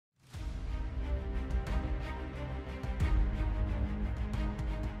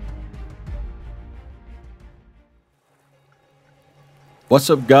What's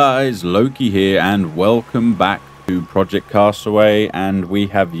up guys, Loki here and welcome back to Project Castaway, and we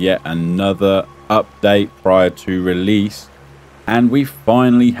have yet another update prior to release, and we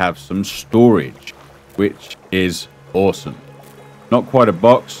finally have some storage, which is awesome. Not quite a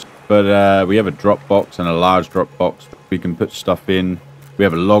box, but we have a drop box and a large drop box we can put stuff in. We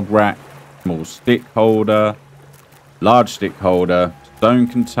have a log rack, small stick holder, large stick holder, stone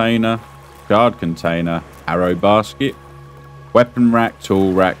container, shard container, arrow basket, weapon rack,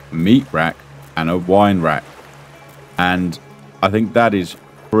 tool rack, meat rack, and a wine rack. And I think that is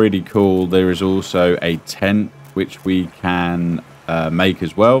pretty cool. There is also a tent which we can make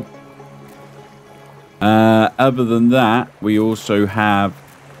as well. Other than that, we also have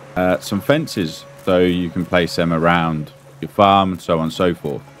some fences, so you can place them around your farm and so on and so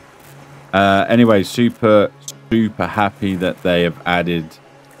forth. Anyway, super happy that they have added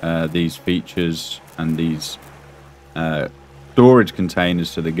these features and these storage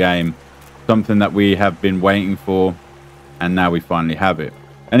containers to the game. Something that we have been waiting for, and now we finally have it.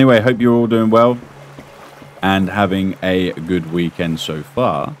 Anyway, hope you're all doing well and having a good weekend so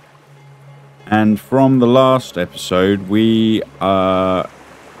far. And from the last episode, we've got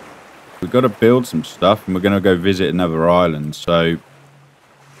to build some stuff, and we're going to go visit another island. So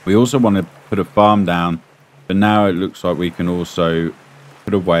we also want to put a farm down, but now it looks like we can also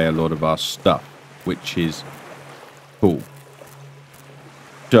put away a lot of our stuff, which is cool.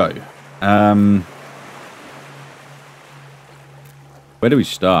 So, where do we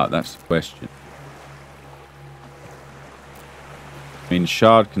start? That's the question. I mean,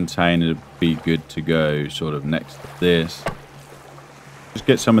 shard container would be good to go sort of next to this. Just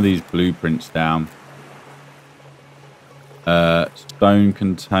get some of these blueprints down. Stone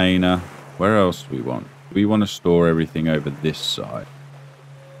container. Where else do we want? We want to store everything over this side.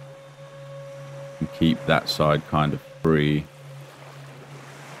 And keep that side kind of free.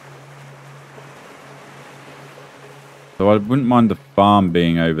 So I wouldn't mind the farm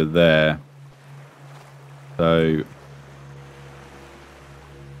being over there. So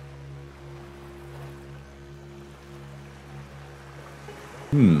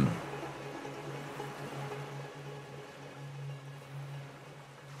I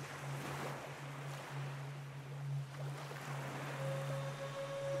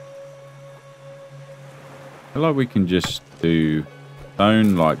feel like we can just do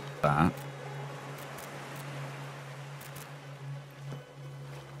stone like that.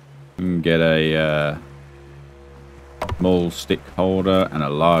 We can get a small stick holder and a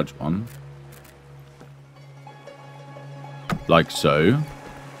large one. Like so.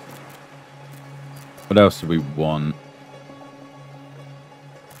 What else do we want?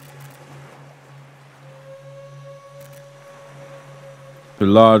 The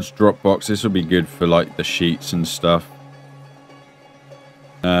large drop box. This will be good for like the sheets and stuff.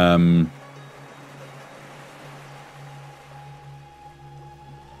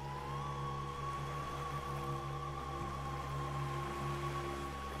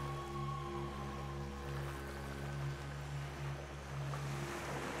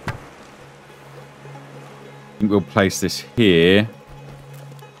 I think we'll place this here,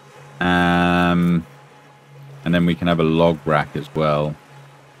 and then we can have a log rack as well.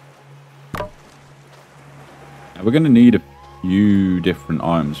 Now we're going to need a few different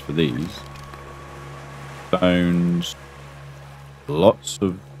items for these. Stones, lots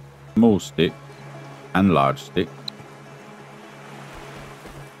of small sticks and large sticks.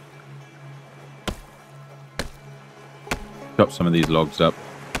 Chop some of these logs up.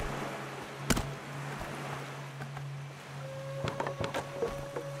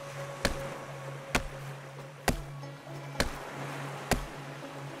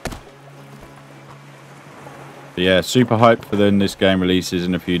 Yeah, super hyped for when this game releases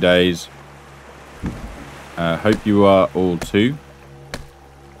in a few days. Hope you are all too.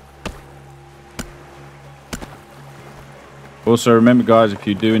 Also, remember guys, if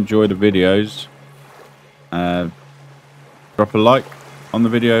you do enjoy the videos, drop a like on the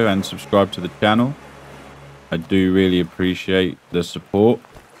video and subscribe to the channel. I do really appreciate the support.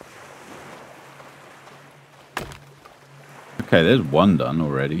 Okay, there's one done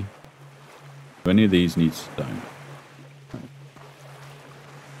already. Do any of these need stone?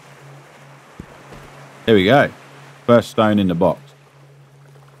 There we go. First stone in the box.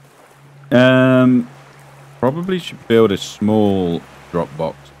 Probably should build a small drop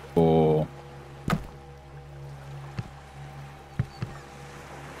box for...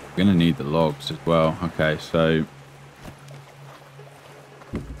 We're going to need the logs as well. Okay, so...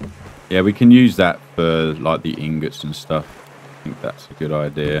 Yeah, we can use that for like the ingots and stuff. I think that's a good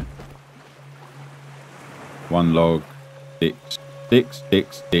idea. One log, 6, Sticks,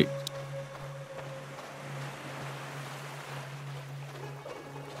 sticks, sticks.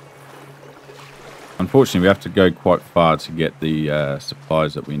 Unfortunately, we have to go quite far to get the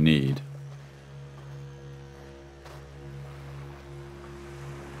supplies that we need.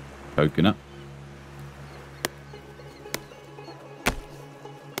 Coconut.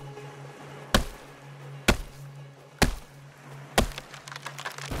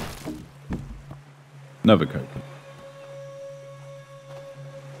 Another coconut.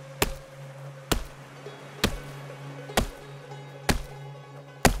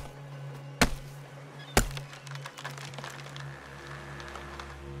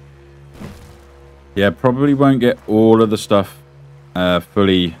 Yeah, probably won't get all of the stuff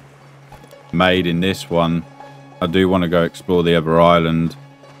fully made in this one. I do want to go explore the other island.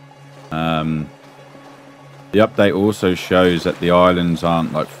 The update also shows that the islands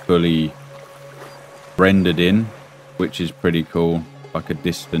aren't like fully rendered in, which is pretty cool. Like a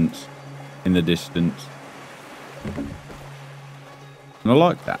distance in the distance. And I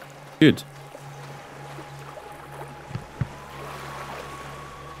like that. Good.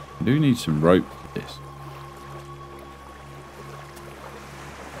 I do need some rope for this.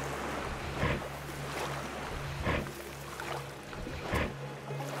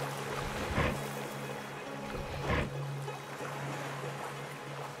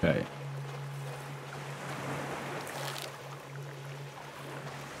 Okay.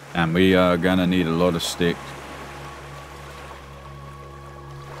 And we are gonna need a lot of sticks.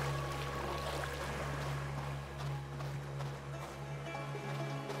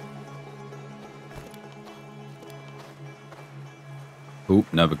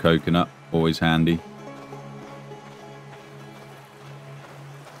 Oop, another coconut. Always handy.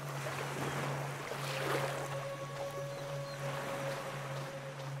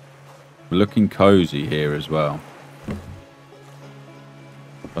 We're looking cozy here as well.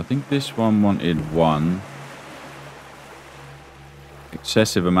 I think this one wanted one.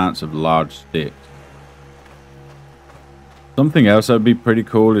 Excessive amounts of large sticks. Something else that would be pretty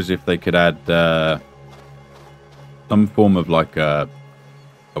cool is if they could add some form of like a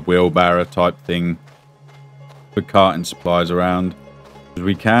wheelbarrow type thing for carting supplies around. Because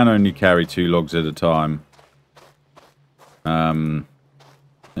we can only carry 2 logs at a time.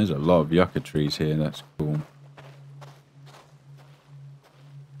 There's a lot of yucca trees here. That's cool.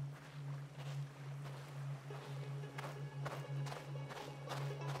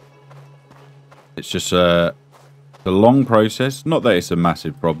 It's just a long process. Not that it's a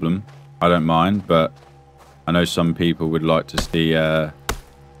massive problem. I don't mind, but I know some people would like to see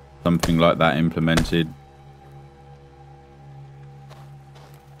something like that implemented.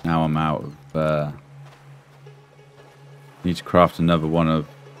 Now I'm out of... need to craft another one of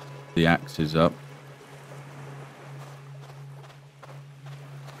the axes up.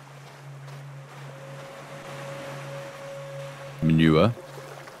 Manure.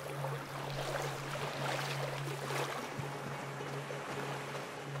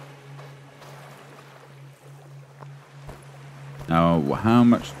 Now, how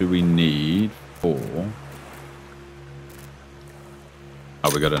much do we need for...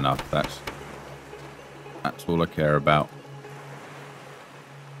 Oh, we got enough. That's all I care about.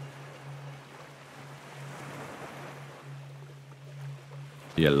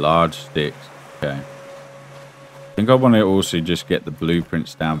 Yeah, large sticks. Okay. I think I want to also just get the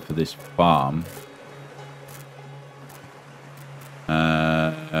blueprints down for this farm.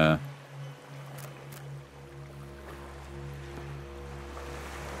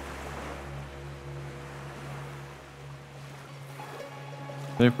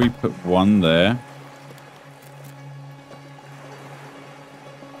 So if we put one there.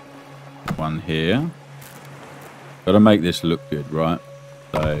 One here. Gotta make this look good, right?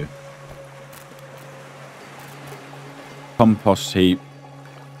 So, compost heap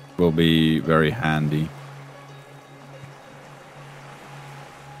will be very handy.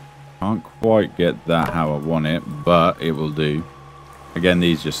 Can't quite get that how I want it, but it will do. Again,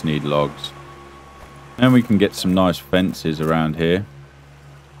 these just need logs. And we can get some nice fences around here.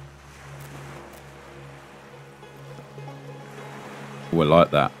 Oh, I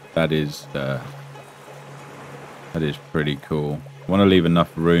like that. That is pretty cool. I want to leave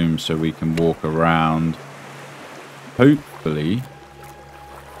enough room so we can walk around. Hopefully.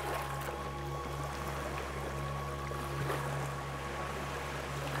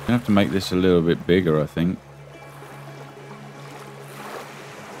 I have to make this a little bit bigger, I think.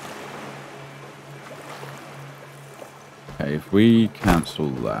 Okay, if we cancel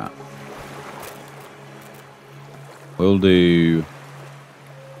that, we'll do...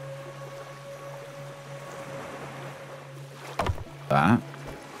 that.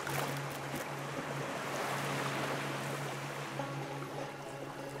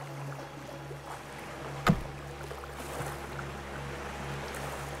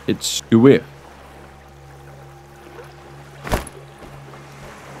 It's swift.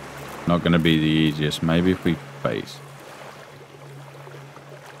 Not going to be the easiest. Maybe if we face.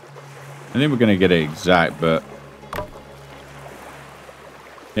 I think we're going to get it exact, but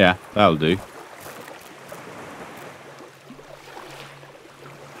yeah, that'll do.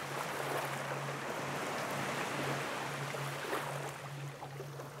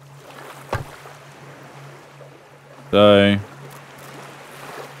 So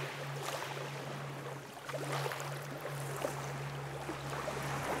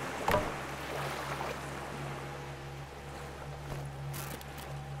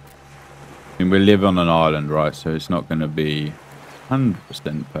we live on an island, right? So it's not going to be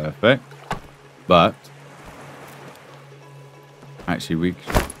 100% perfect. But actually, we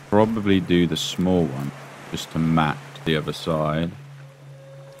could probably do the small one just to match the other side.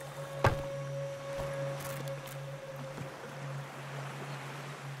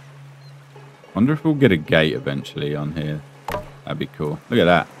 Wonder if we'll get a gate eventually on here. That'd be cool. Look at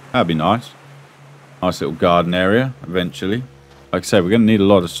that. That'd be nice. Nice little garden area eventually. Like I said, we're going to need a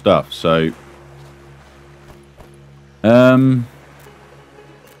lot of stuff. So,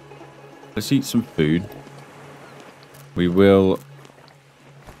 let's eat some food. We will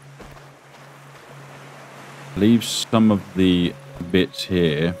leave some of the bits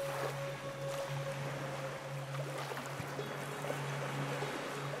here.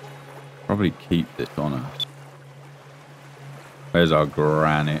 Probably keep this on us. Where's our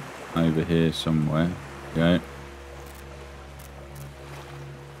granite? Over here somewhere. Okay.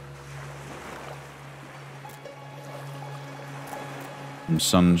 Some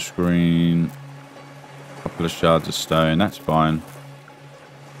sunscreen. A couple of shards of stone. That's fine.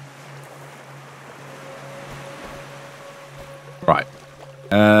 Right.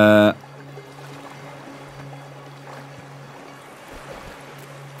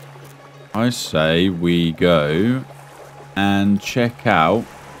 I say we go and check out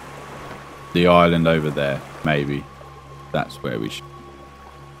the island over there. Maybe that's where we should.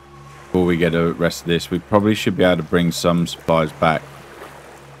 Before we get the rest of this, we probably should be able to bring some supplies back.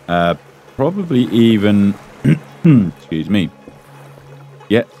 Probably even, excuse me,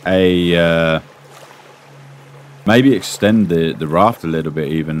 get a, maybe extend the raft a little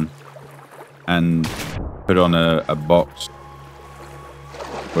bit even, and put on a box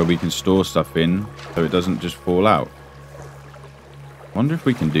where we can store stuff in so it doesn't just fall out. Wonder if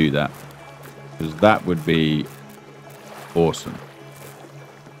we can do that, because that would be awesome.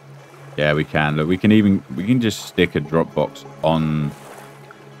 Yeah, we can. Look, we can just stick a drop box on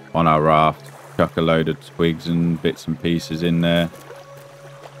our raft, chuck a load of twigs and bits and pieces in there.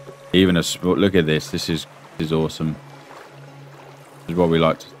 Even a look at this. This is awesome. This is what we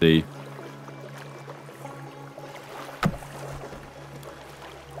like to see.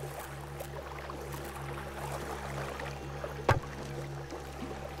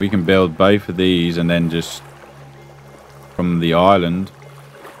 We can build both of these and then just from the island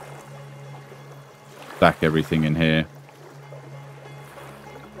stack everything in here.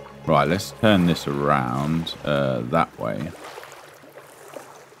 Right, let's turn this around that way.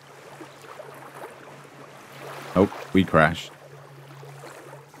 Oh, we crashed.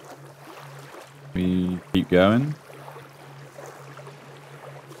 We keep going.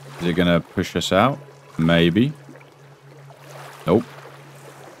 Is it gonna push us out? Maybe. Nope.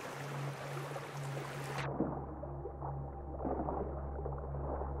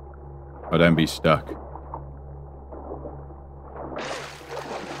 Oh, don't be stuck.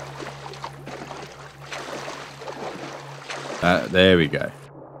 There we go.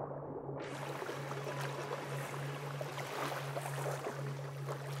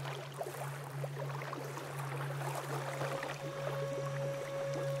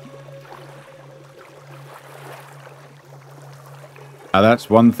 That's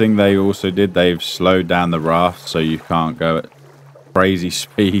one thing they also did. They've slowed down the raft so you can't go at crazy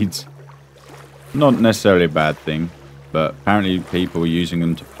speeds. Not necessarily a bad thing, but apparently people are using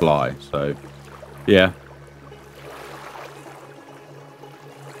them to fly. So, yeah.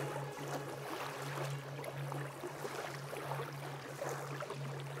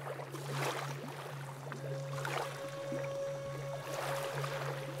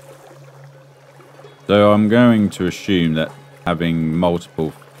 So I'm going to assume that having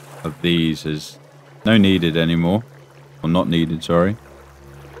multiple of these is no needed anymore. Or not needed, sorry.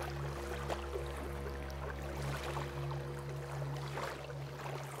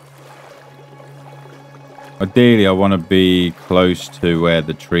 Ideally, I want to be close to where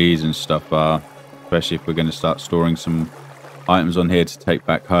the trees and stuff are, especially if we're going to start storing some items on here to take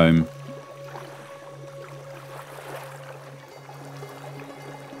back home.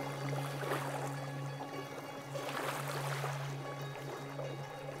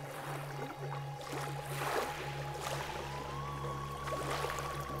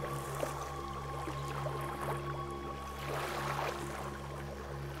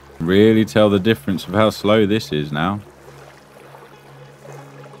 Really tell the difference of how slow this is now.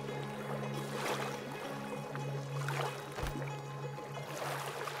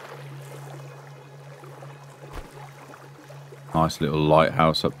 Nice little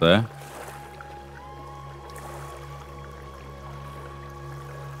lighthouse up there.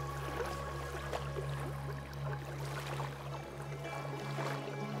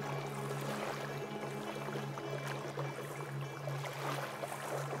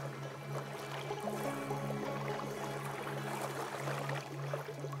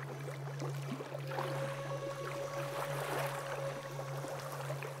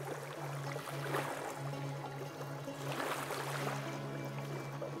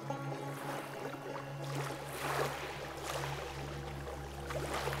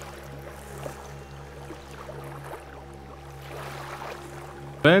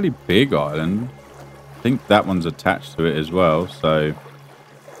 Fairly big island. I think that one's attached to it as well, so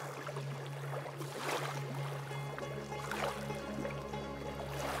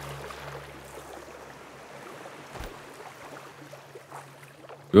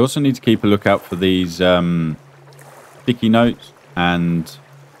we also need to keep a lookout for these sticky notes and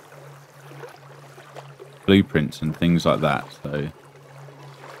blueprints and things like that, so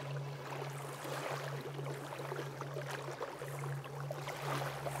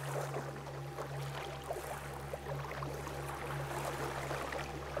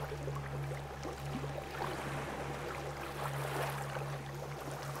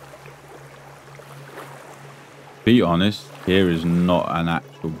be honest, here is not an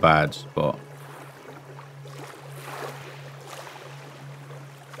actual bad spot.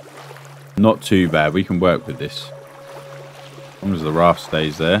 Not too bad. We can work with this. As long as the raft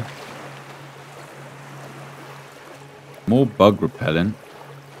stays there. More bug repellent.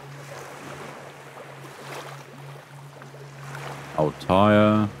 Old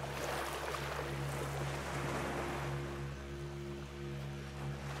tire.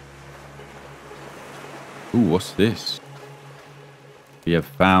 Ooh, what's this? We have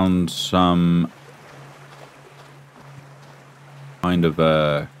found some kind of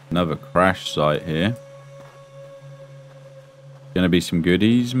another crash site here. Gonna be some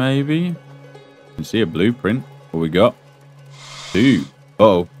goodies, maybe? You can see a blueprint. What we got? Two.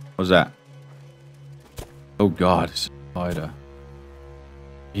 Uh-oh. What's that? Oh, God. It's a spider.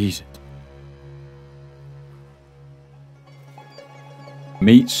 Jesus.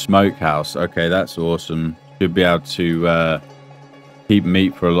 Meat smokehouse. Okay, that's awesome. Should be able to keep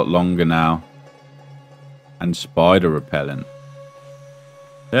meat for a lot longer now. And spider repellent.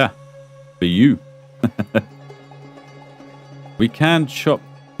 Yeah. For you. We can chop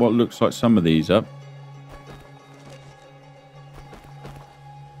what looks like some of these up.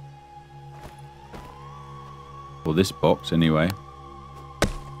 Or this box, anyway.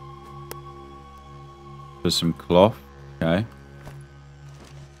 There's some cloth. Okay.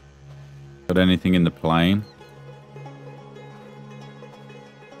 Got anything in the plane?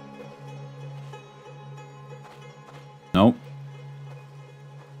 Nope.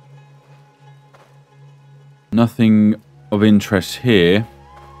 Nothing of interest here.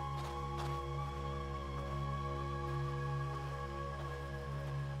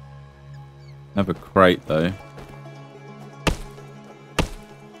 Another crate, though.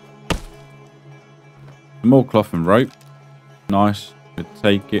 More cloth and rope. Nice. Could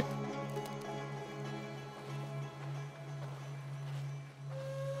take it.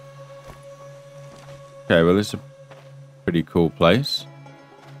 Okay, well, it's a pretty cool place.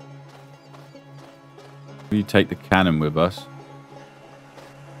 We take the cannon with us.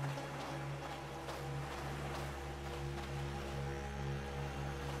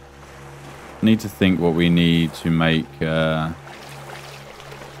 Need to think what we need to make chuck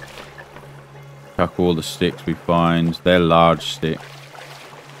all the sticks we find. They're large sticks.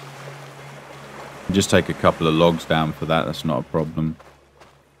 Just take a couple of logs down for that. That's not a problem.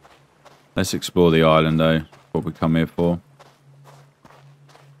 Let's explore the island, though. What we come here for.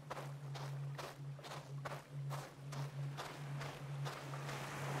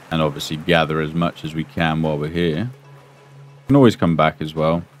 And obviously gather as much as we can while we're here. We can always come back as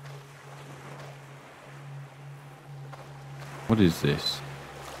well. What is this?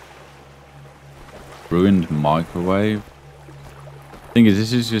 Ruined microwave. Thing is,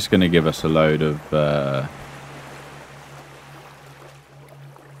 this is just going to give us a load of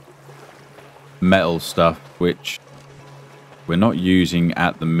metal stuff, which we're not using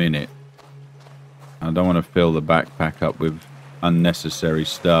at the minute. I don't want to fill the backpack up with unnecessary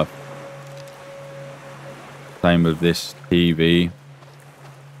stuff. Same with this TV.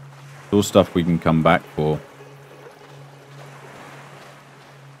 It's all stuff we can come back for.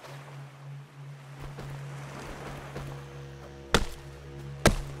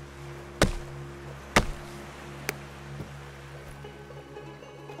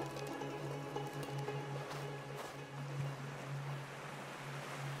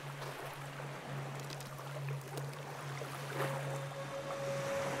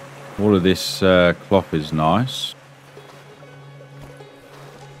 All of this cloth is nice.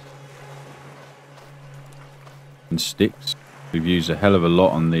 And sticks. We've used a hell of a lot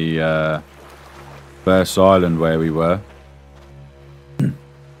on the first island where we were.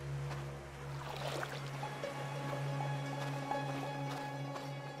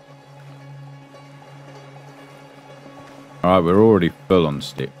 Alright, we're already full on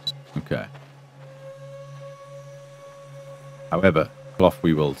sticks. Okay. However, cloth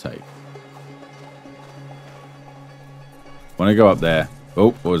we will take. Want to go up there.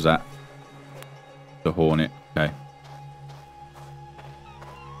 Oh, what was that? The Hornet. Okay.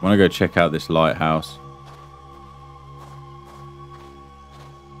 Want to go check out this lighthouse.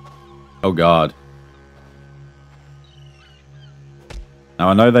 Oh, God. Now,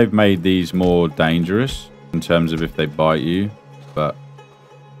 I know they've made these more dangerous in terms of if they bite you, but...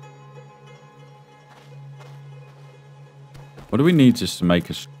 What do we need just to make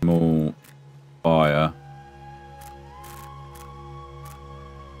a small fire?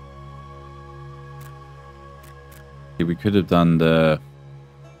 Yeah, we could have done the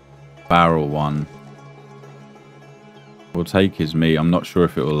barrel one. We'll take his meat. I'm not sure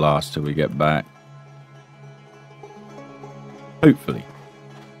if it will last till we get back. Hopefully.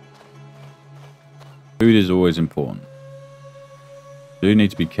 Food is always important. Do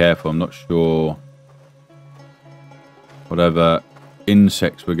need to be careful. I'm not sure whatever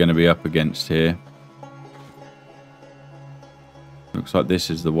insects we're going to be up against here. Looks like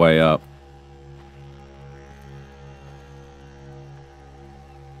this is the way up.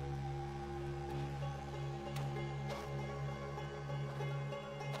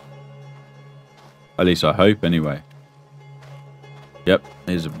 At least I hope, anyway. Yep,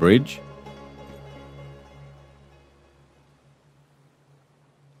 here's a bridge.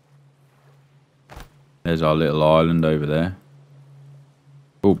 There's our little island over there.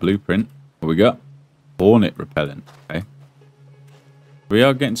 Oh, blueprint. What we got? Hornet repellent. Okay. We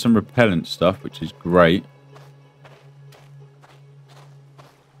are getting some repellent stuff, which is great.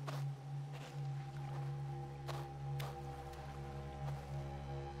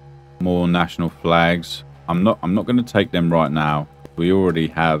 More national flags. I'm not going to take them right now. We already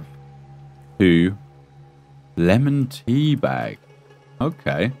have 2. Lemon tea bag.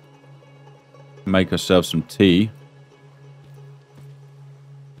 Okay. Make ourselves some tea.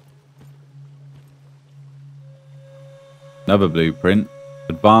 Another blueprint.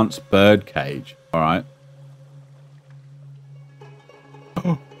 Advanced bird cage. Alright.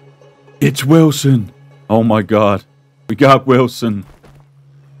 Oh, it's Wilson. Oh my god. We got Wilson.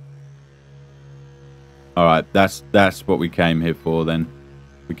 Alright, that's what we came here for then.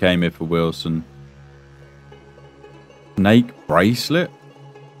 We came here for Wilson. Snake bracelet?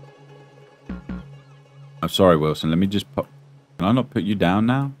 I'm sorry, Wilson. Let me just put... Can I not put you down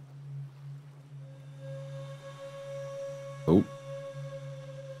now? Oh.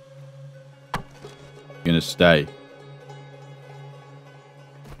 You're gonna stay.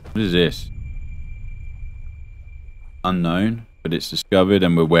 What is this? Unknown, but it's discovered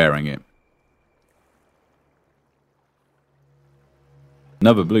and we're wearing it.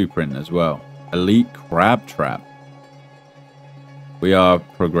 Another blueprint as well. Elite crab trap. We are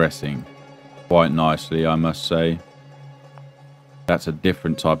progressing quite nicely, I must say. That's a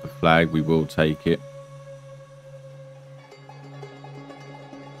different type of flag. We will take it.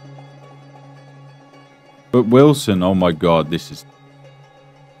 But Wilson, oh my god, this is...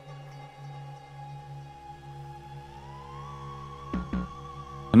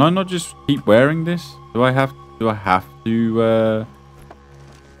 Can I not just keep wearing this? Do I have to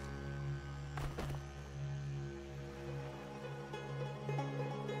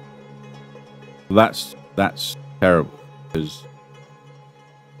That's terrible, because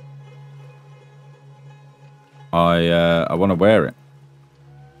I want to wear it,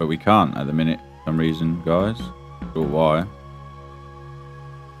 but we can't at the minute for some reason, guys. Not sure why.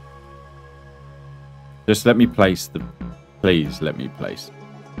 Just let me place the... Please let me place.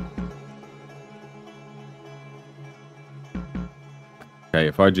 Okay,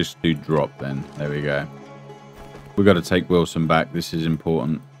 if I just do drop then. There we go. We've got to take Wilson back. This is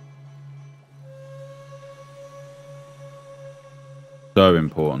important. So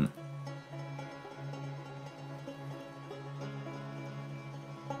important.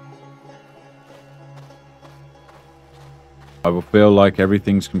 I will feel like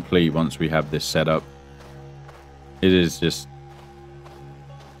everything's complete once we have this set up. It is just...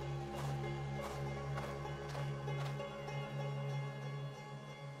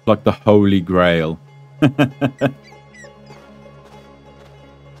 like the holy grail.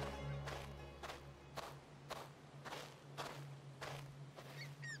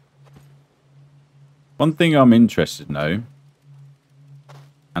 One thing I'm interested in though,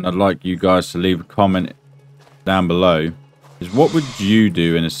 and I'd like you guys to leave a comment down below, is what would you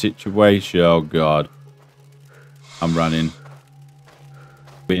do in a situation... Oh god. I'm running.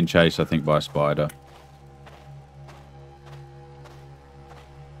 Being chased, I think, by a spider.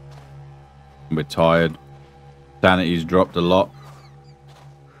 We're tired. Sanity's dropped a lot.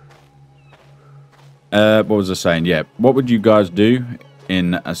 What was I saying? Yeah. What would you guys do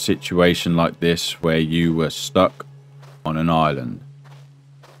in a situation like this where you were stuck on an island?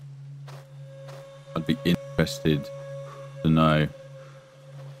 I'd be interested to know.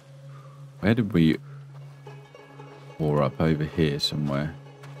 Where did we... Or up over here somewhere.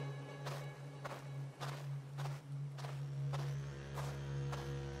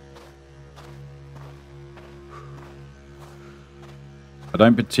 I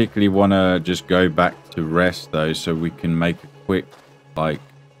don't particularly want to just go back to rest though, so we can make a quick, like,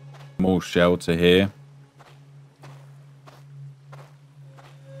 small shelter here.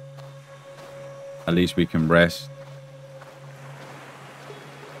 At least we can rest.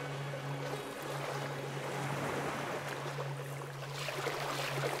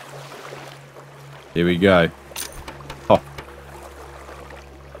 Here we go. Oh.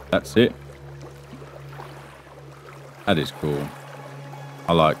 That's it. That is cool.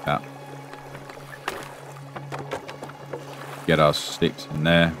 I like that. Get our sticks in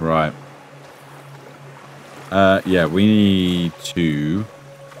there. Right. Yeah, we need to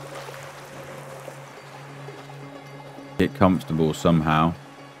get comfortable somehow.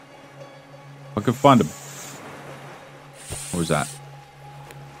 I could find a... What was that?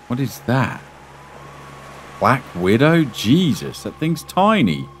 What is that? Black Widow? Jesus, that thing's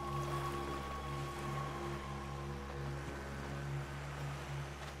tiny.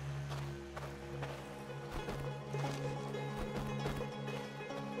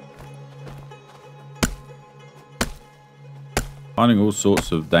 Finding all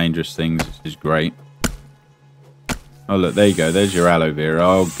sorts of dangerous things is great. Oh, look, there you go. There's your aloe vera.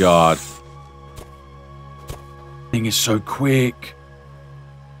 Oh, God. Thing is so quick.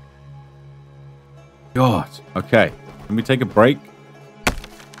 God. Okay. Can we take a break?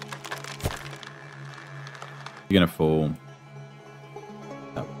 You're going to fall.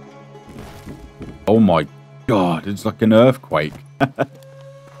 No. Oh, my God. It's like an earthquake.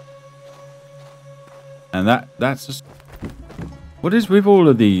 And that's just... What is with all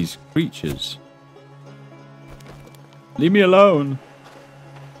of these creatures? Leave me alone.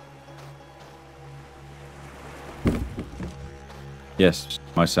 Yes,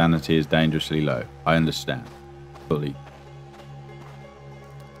 my sanity is dangerously low. I understand. Fully.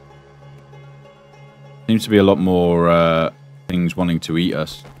 Seems to be a lot more things wanting to eat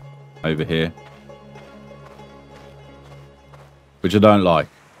us over here. Which I don't like.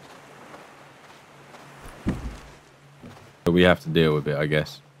 But we have to deal with it, I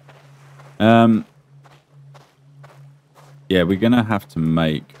guess. Yeah, we're going to have to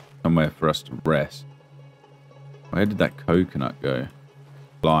make somewhere for us to rest. Where did that coconut go?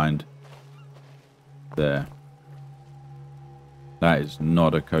 Blind. There. That is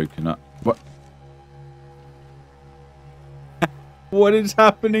not a coconut. What? What is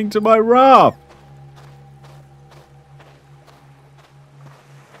happening to my raft?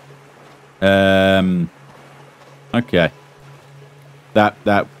 Okay. That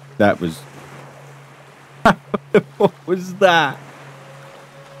was... What was that?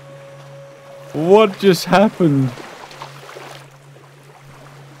 What just happened?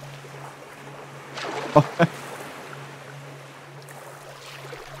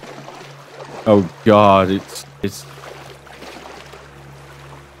 Oh God, it's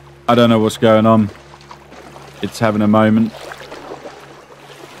I don't know what's going on. It's having a moment.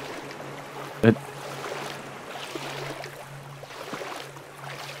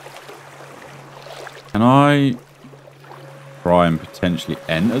 Can I try and potentially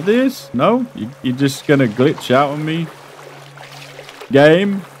enter this? No? You're just going to glitch out on me?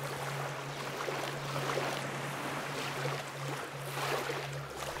 Game?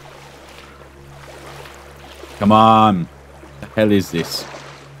 Come on. What the hell is this?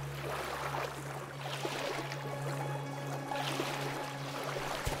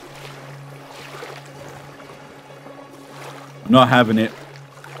 I'm not having it.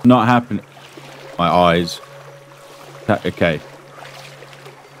 Not happening. My eyes. Okay.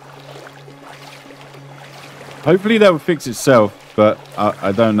 Hopefully that will fix itself, but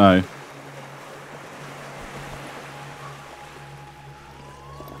I don't know.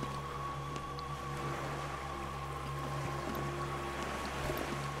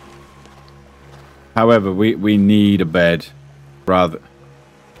 However, we need a bed rather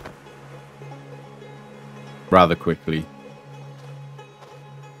quickly.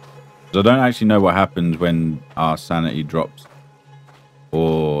 So I don't actually know what happens when our sanity drops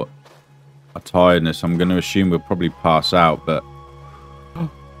or our tiredness. I'm going to assume we'll probably pass out, but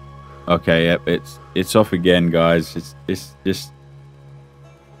okay, yep, it's off again, guys. It's just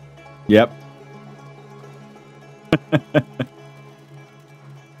yep.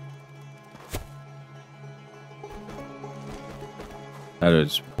 That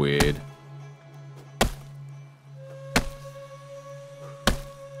is weird.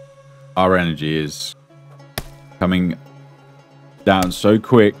 Our energy is coming down so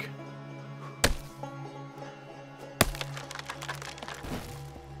quick.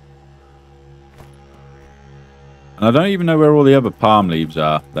 And I don't even know where all the other palm leaves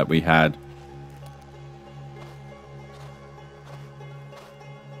are that we had.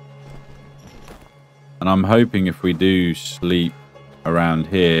 And I'm hoping if we do sleep around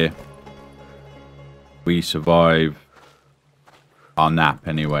here, we survive our nap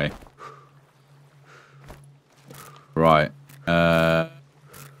anyway. Right.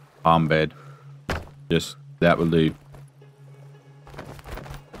 Arm bed. Just that will do.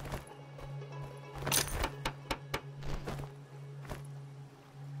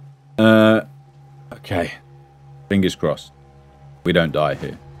 Okay. Fingers crossed. We don't die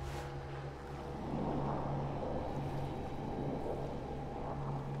here.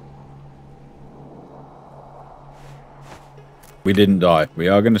 We didn't die. We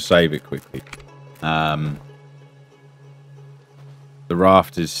are going to save it quickly. The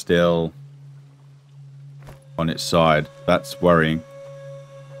raft is still on its side. That's worrying.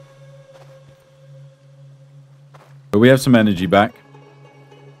 But we have some energy back.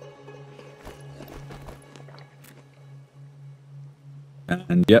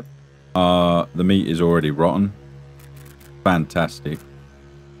 And yep, the meat is already rotten. Fantastic.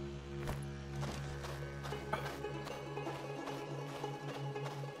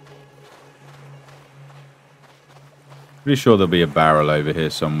 Pretty sure there'll be a barrel over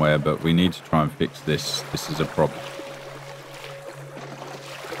here somewhere, but we need to try and fix this. This is a problem.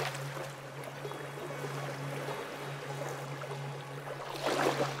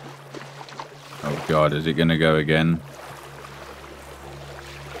 Oh God, is it going to go again?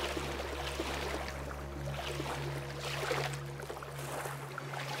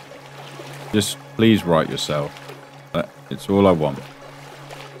 Just please right yourself. It's all I want.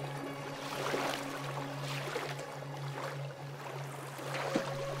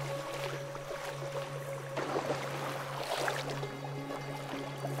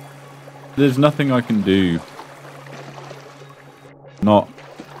 There's nothing I can do. Not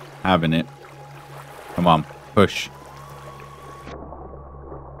having it. Come on, push.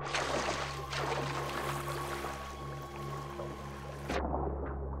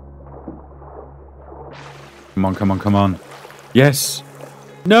 Come on, come on, come on. Yes.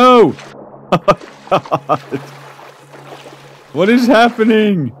 No. What is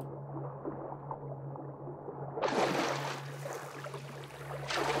happening?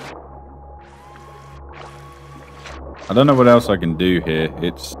 I don't know what else I can do here.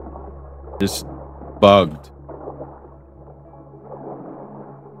 It's just bugged.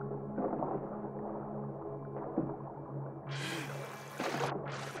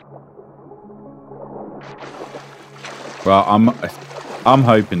 Well, I'm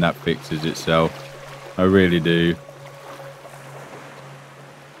hoping that fixes itself. I really do.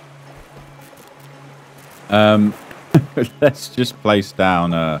 Let's just place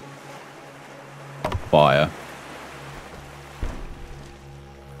down a fire.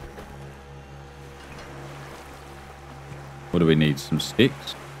 What do we need? Some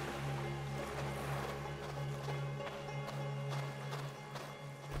sticks?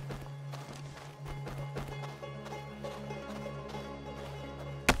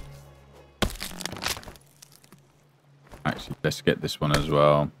 Actually, let's get this one as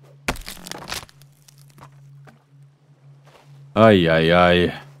well. Ay, ay,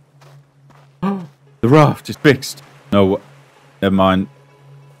 ay. The raft is fixed. No, never mind.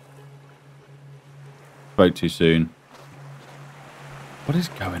 Spoke too soon. What is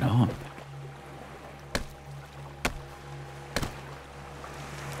going on?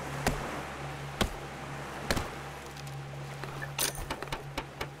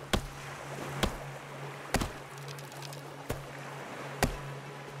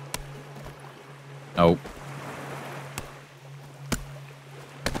 Oh.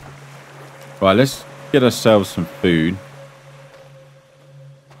 Right, let's get ourselves some food.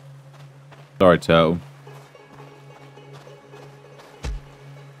 Sorry, turtle.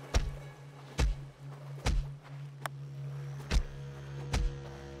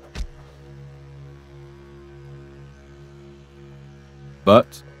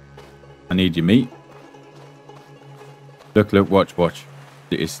 But I need your meat. Look, look, watch, watch.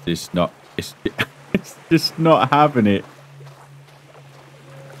 It's just not. It's just not having it.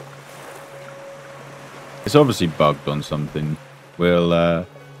 It's obviously bugged on something. We'll.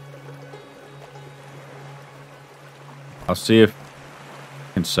 I'll see if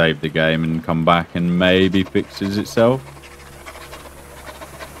I can save the game and come back and maybe fixes itself.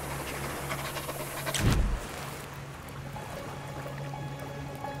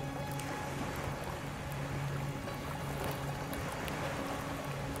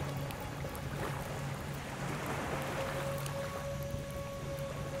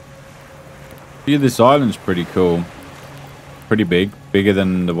 Yeah, this island's pretty cool. Pretty big. Bigger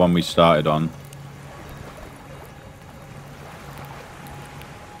than the one we started on.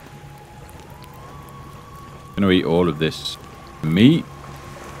 Gonna eat all of this meat.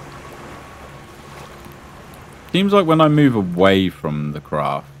 Seems like when I move away from the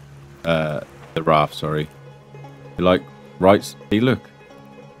raft, sorry, it like rights. See, look,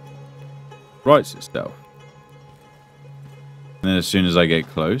 rights itself. And then as soon as I get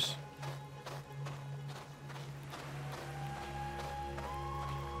close,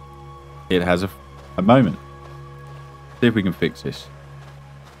 it has a moment. See if we can fix this.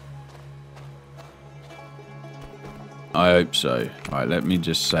 I hope so. Alright, let me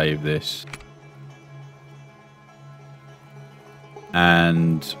just save this.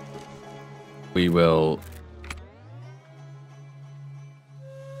 And we will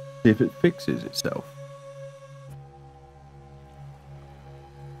see if it fixes itself.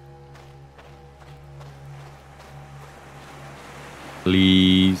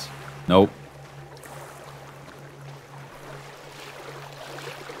 Please. Nope.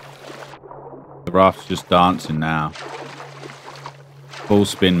 The raft's just dancing now. Full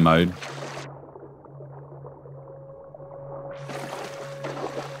spin mode.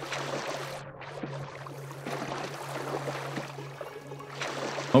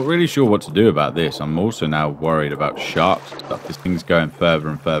 Not really sure what to do about this. I'm also now worried about sharks and stuff. This thing's going further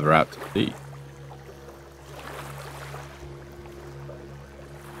and further out to sea.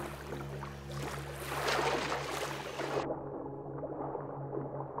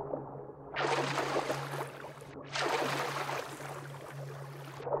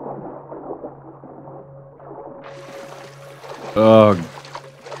 Oh,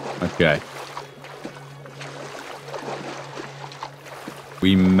 okay.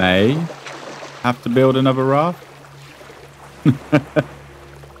 We may have to build another raft.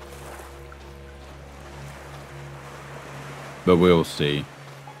 But we'll see.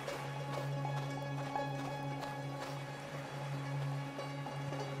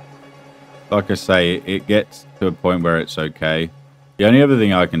 Like I say, it gets to a point where it's okay. The only other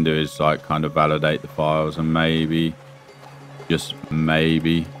thing I can do is like kind of validate the files and maybe, just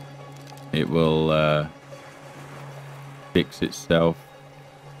maybe, it will fix itself.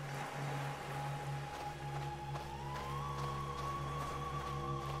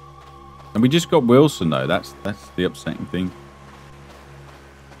 And we just got Wilson though. That's the upsetting thing.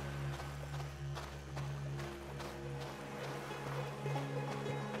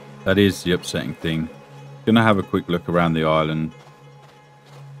 That is the upsetting thing. Gonna have a quick look around the island.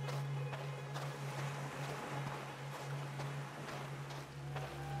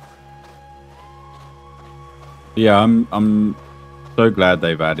 Yeah, I'm so glad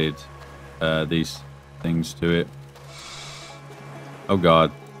they've added these things to it. Oh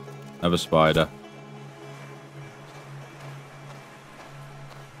god. Another spider.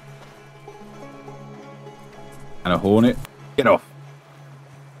 And a hornet. Get off.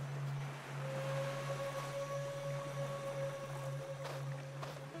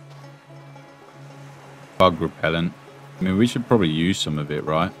 Bug repellent. I mean, we should probably use some of it,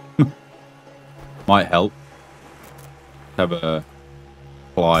 right? Might help. have a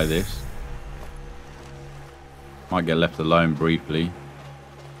fly this. Might get left alone briefly.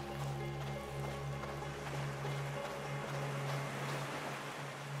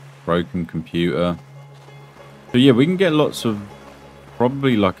 Broken computer. So yeah, we can get lots of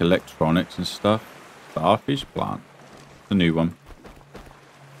probably like electronics and stuff. Starfish plant. The new one.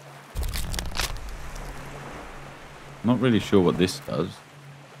 Not really sure what this does.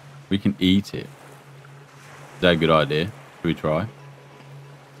 We can eat it. Is that a good idea? Should we try?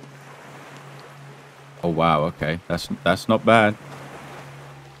 Oh wow, okay. That's not bad.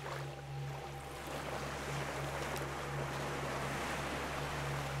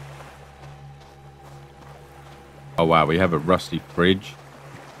 Oh wow, we have a rusty fridge.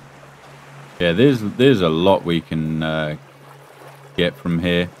 Yeah, there's a lot we can get from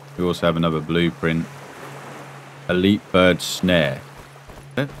here. We also have another blueprint. Elite bird snare.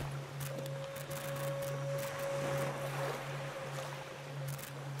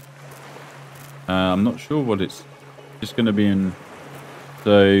 I'm not sure what it's just going to be in.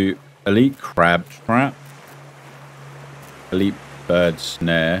 So, elite crab trap. Elite bird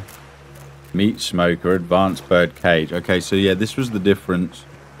snare. Meat smoker. Advanced bird cage. Okay, so yeah, this was the difference.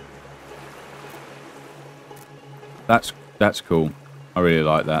 That's cool. I really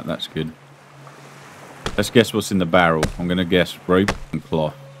like that. That's good. Let's guess what's in the barrel. I'm going to guess rope and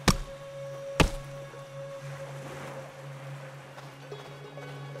cloth.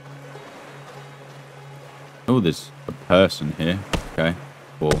 Oh, there's a person here. Okay.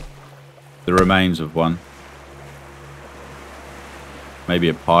 Or the remains of one. Maybe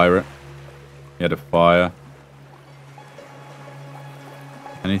a pirate. He had a fire.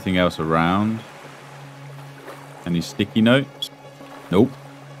 Anything else around? Any sticky notes? Nope.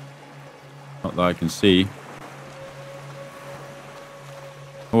 Not that I can see.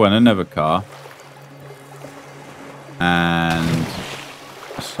 Oh, and another car. And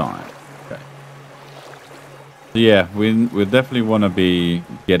a sign. Okay. So yeah, we definitely want to be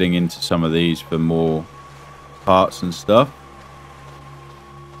getting into some of these for more parts and stuff.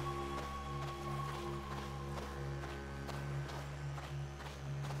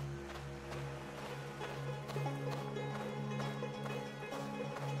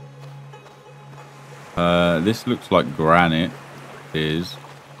 This looks like granite. It is.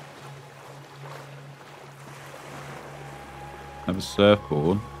 Have a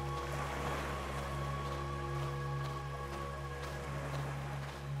surfboard.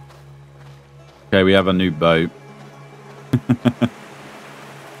 Okay, we have a new boat.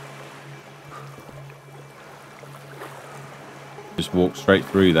 Just walk straight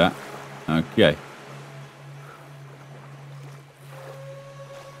through that. Okay.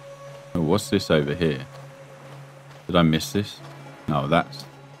 Oh, what's this over here? Did I miss this? No, that's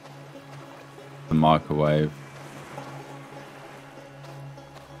the microwave.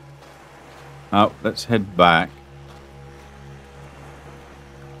 Oh, let's head back.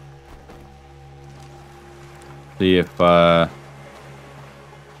 See if our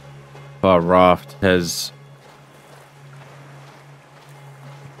raft has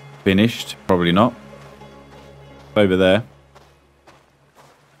finished. Probably not. Over there.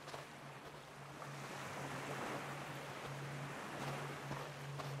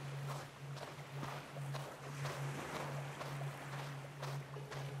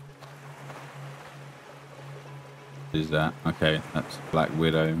 Is that okay? That's Black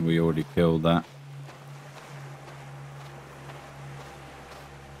Widow. We already killed that.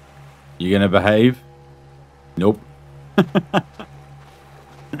 You gonna behave? Nope.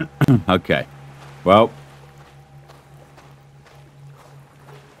 Okay. Well,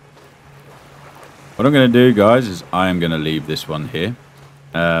 what I'm gonna do, guys, is I am gonna leave this one here.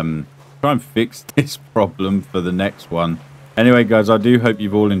 Try and fix this problem for the next one. Anyway, guys, I do hope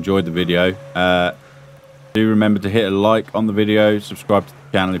you've all enjoyed the video. Do remember to hit a like on the video, subscribe to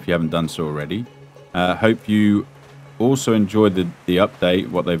the channel if you haven't done so already. Hope you also enjoyed the update,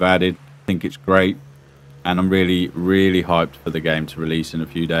 what they've added. I think it's great, and I'm really, really hyped for the game to release in a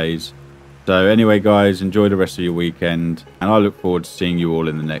few days. So anyway, guys, enjoy the rest of your weekend, and I look forward to seeing you all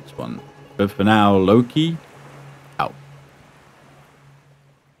in the next one. But for now, Loki